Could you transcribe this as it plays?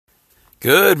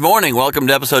Good morning. Welcome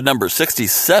to episode number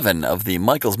 67 of the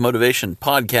Michael's Motivation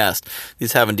Podcast.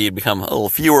 These have indeed become a little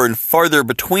fewer and farther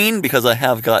between because I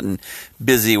have gotten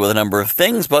busy with a number of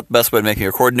things, but the best way to make me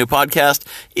record a new podcast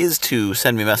is to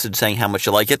send me a message saying how much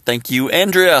you like it. Thank you,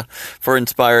 Andrea, for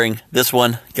inspiring this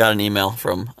one. Got an email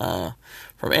from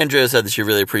Andrea, said that she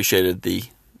really appreciated the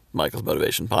Michael's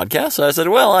Motivation Podcast. So I said,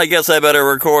 well, I guess I better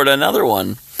record another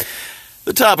one.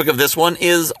 The topic of this one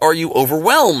is, are you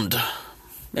overwhelmed?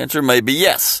 The answer may be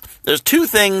yes. There's two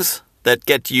things that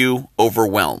get you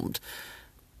overwhelmed.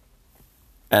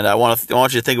 And I want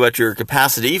you to think about your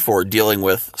capacity for dealing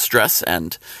with stress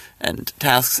and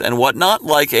tasks and whatnot,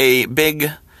 like a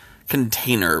big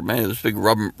container, maybe those big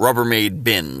Rubbermaid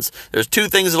bins. There's two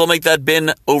things that'll make that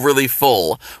bin overly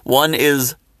full. One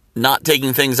is not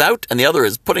taking things out, and the other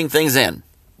is putting things in.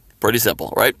 Pretty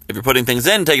simple, right? If you're putting things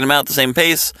in, taking them out at the same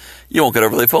pace, you won't get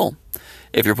overly full.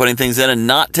 If you're putting things in and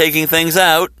not taking things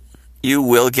out, you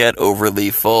will get overly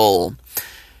full.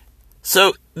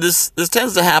 So this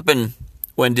tends to happen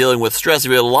when dealing with stress. If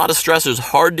you have a lot of stressors,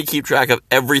 hard to keep track of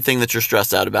everything that you're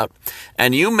stressed out about.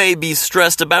 And you may be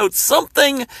stressed about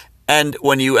something, and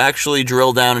when you actually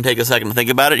drill down and take a second to think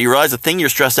about it, you realize the thing you're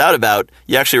stressed out about,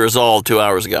 you actually resolved 2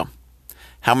 hours ago.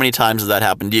 How many times has that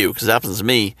happened to you? Because it happens to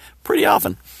me pretty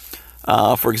often.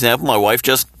 For example, my wife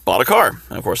just bought a car,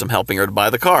 and of course I'm helping her to buy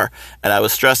the car, and I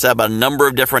was stressed out about a number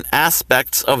of different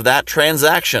aspects of that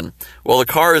transaction. Well, the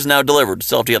car is now delivered.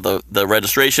 Still have to get the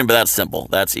registration, but that's simple.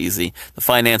 That's easy. The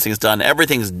financing's done.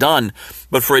 Everything's done.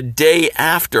 But for a day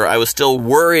after, I was still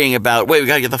worrying about, wait, we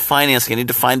got to get the financing. I need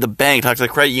to find the bank, talk to the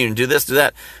credit union, do this, do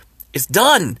that. It's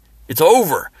done. It's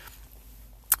over.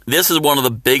 This is one of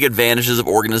the big advantages of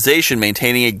organization,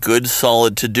 maintaining a good,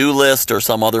 solid to-do list or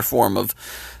some other form of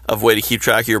way to keep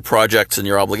track of your projects and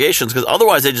your obligations, because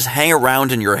otherwise they just hang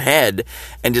around in your head,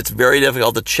 and it's very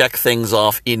difficult to check things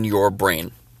off in your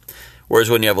brain. Whereas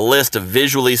when you have a list to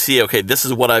visually see, okay, this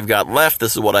is what I've got left,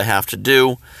 this is what I have to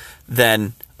do,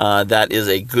 then that is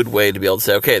a good way to be able to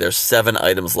say, okay, there's 7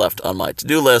 items left on my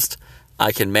to-do list.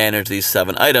 I can manage these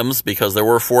 7 items because there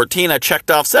were 14. I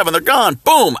checked off 7. They're gone.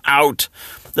 Boom, out.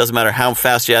 Doesn't matter how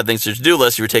fast you add things to your to-do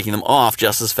list, you're taking them off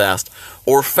just as fast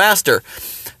or faster.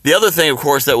 The other thing, of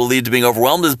course, that will lead to being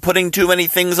overwhelmed is putting too many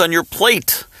things on your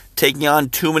plate, taking on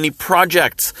too many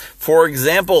projects. For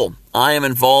example, I am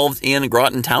involved in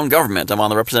Groton Town Government. I'm on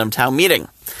the representative town meeting,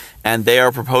 and they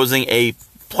are proposing a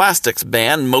plastics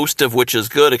ban, most of which is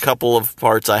good. A couple of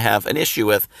parts I have an issue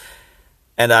with.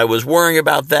 And I was worrying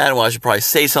about that. Well, I should probably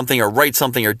say something or write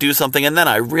something or do something. And then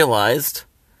I realized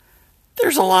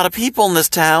there's a lot of people in this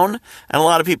town and a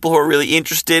lot of people who are really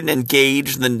interested and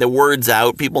engaged, and the word's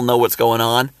out. People know what's going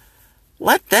on.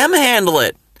 Let them handle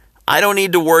it. I don't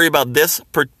need to worry about this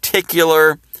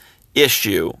particular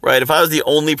issue, right? If I was the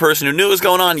only person who knew what was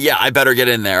going on, yeah, I better get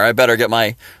in there. I better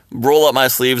roll up my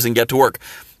sleeves and get to work.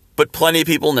 But plenty of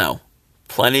people know.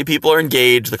 Plenty of people are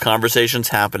engaged. The conversation's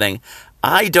happening.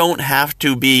 I don't have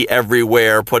to be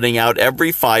everywhere, putting out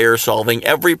every fire, solving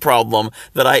every problem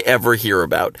that I ever hear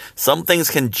about. Some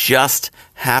things can just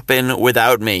happen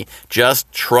without me.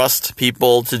 Just trust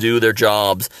people to do their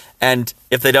jobs. And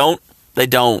if they don't, they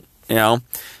don't,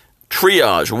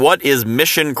 Triage. What is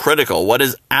mission critical? What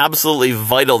is absolutely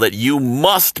vital that you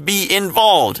must be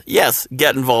involved? Yes,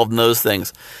 get involved in those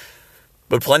things.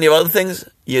 But plenty of other things,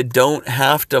 you don't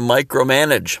have to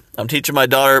micromanage. I'm teaching my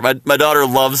daughter. My daughter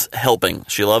loves helping.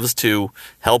 She loves to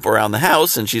help around the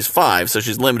house, and she's 5, so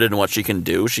she's limited in what she can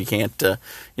do. She can't,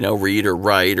 read or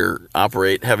write or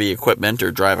operate heavy equipment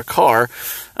or drive a car,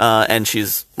 and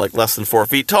she's like less than 4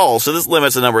 feet tall. So this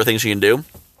limits the number of things she can do.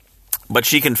 But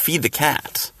she can feed the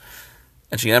cat,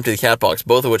 and she can empty the cat box,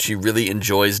 both of which she really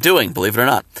enjoys doing, believe it or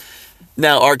not.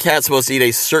 Now, our cat's supposed to eat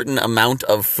a certain amount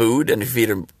of food, and if you feed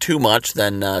her too much,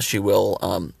 then she will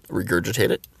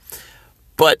regurgitate it.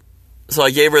 But, so I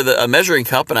gave her a measuring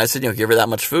cup, and I said, give her that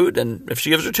much food, and if she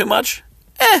gives her too much,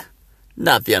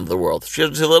 not the end of the world. If she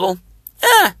gives her too little,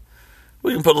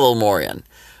 we can put a little more in.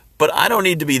 But I don't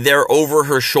need to be there over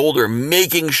her shoulder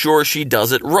making sure she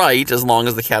does it right, as long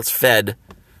as the cat's fed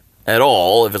at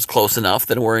all. If it's close enough,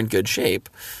 then we're in good shape.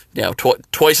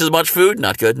 Twice as much food,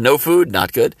 not good. No food,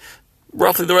 not good.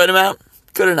 Roughly the right amount,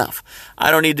 good enough.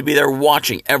 I don't need to be there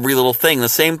watching every little thing. The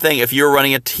same thing if you're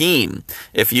running a team,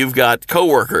 if you've got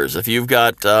coworkers, if you've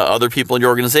got other people in your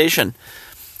organization.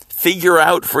 Figure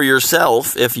out for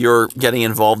yourself, if you're getting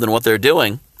involved in what they're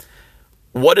doing,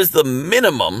 what is the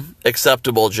minimum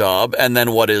acceptable job, and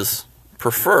then what is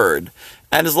preferred.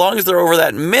 And as long as they're over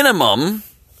that minimum,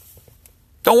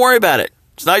 don't worry about it.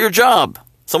 It's not your job.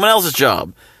 Someone else's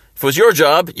job. If it was your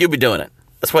job, you'd be doing it.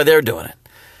 That's why they're doing it.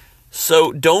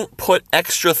 So don't put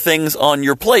extra things on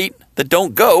your plate that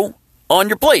don't go on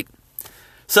your plate.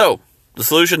 So, the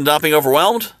solution to not being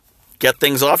overwhelmed? Get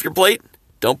things off your plate.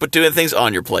 Don't put too many things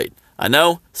on your plate. I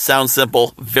know, sounds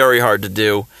simple, very hard to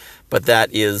do, but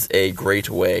that is a great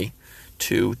way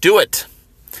to do it.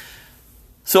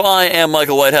 So I am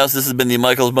Michael Whitehouse. This has been the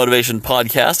Michael's Motivation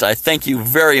Podcast. I thank you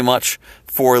very much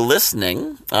for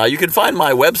listening. You can find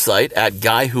my website at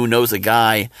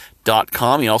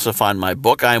guywhoknowsaguy.com. You can also find my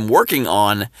book. I'm working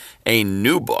on a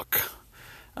new book,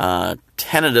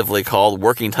 tentatively called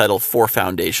Working Title 4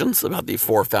 Foundations, about the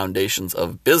 4 foundations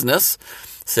of business: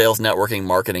 sales, networking,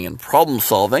 marketing, and problem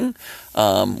solving.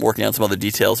 Working on some other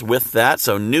details with that.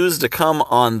 So news to come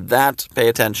on that. Pay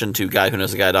attention to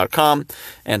guywhoknowsaguy.com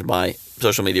and my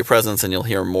social media presence, and you'll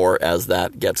hear more as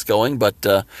that gets going. But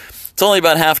it's only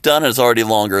about half done, and it's already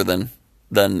longer than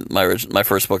my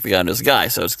first book, The Guy Who Knows a Guy.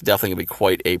 So it's definitely going to be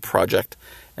quite a project,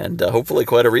 and hopefully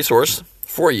quite a resource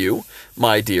for you,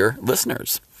 my dear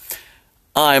listeners.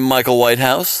 I'm Michael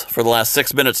Whitehouse. For the last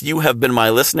 6 minutes, you have been my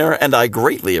listener, and I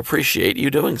greatly appreciate you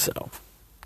doing so.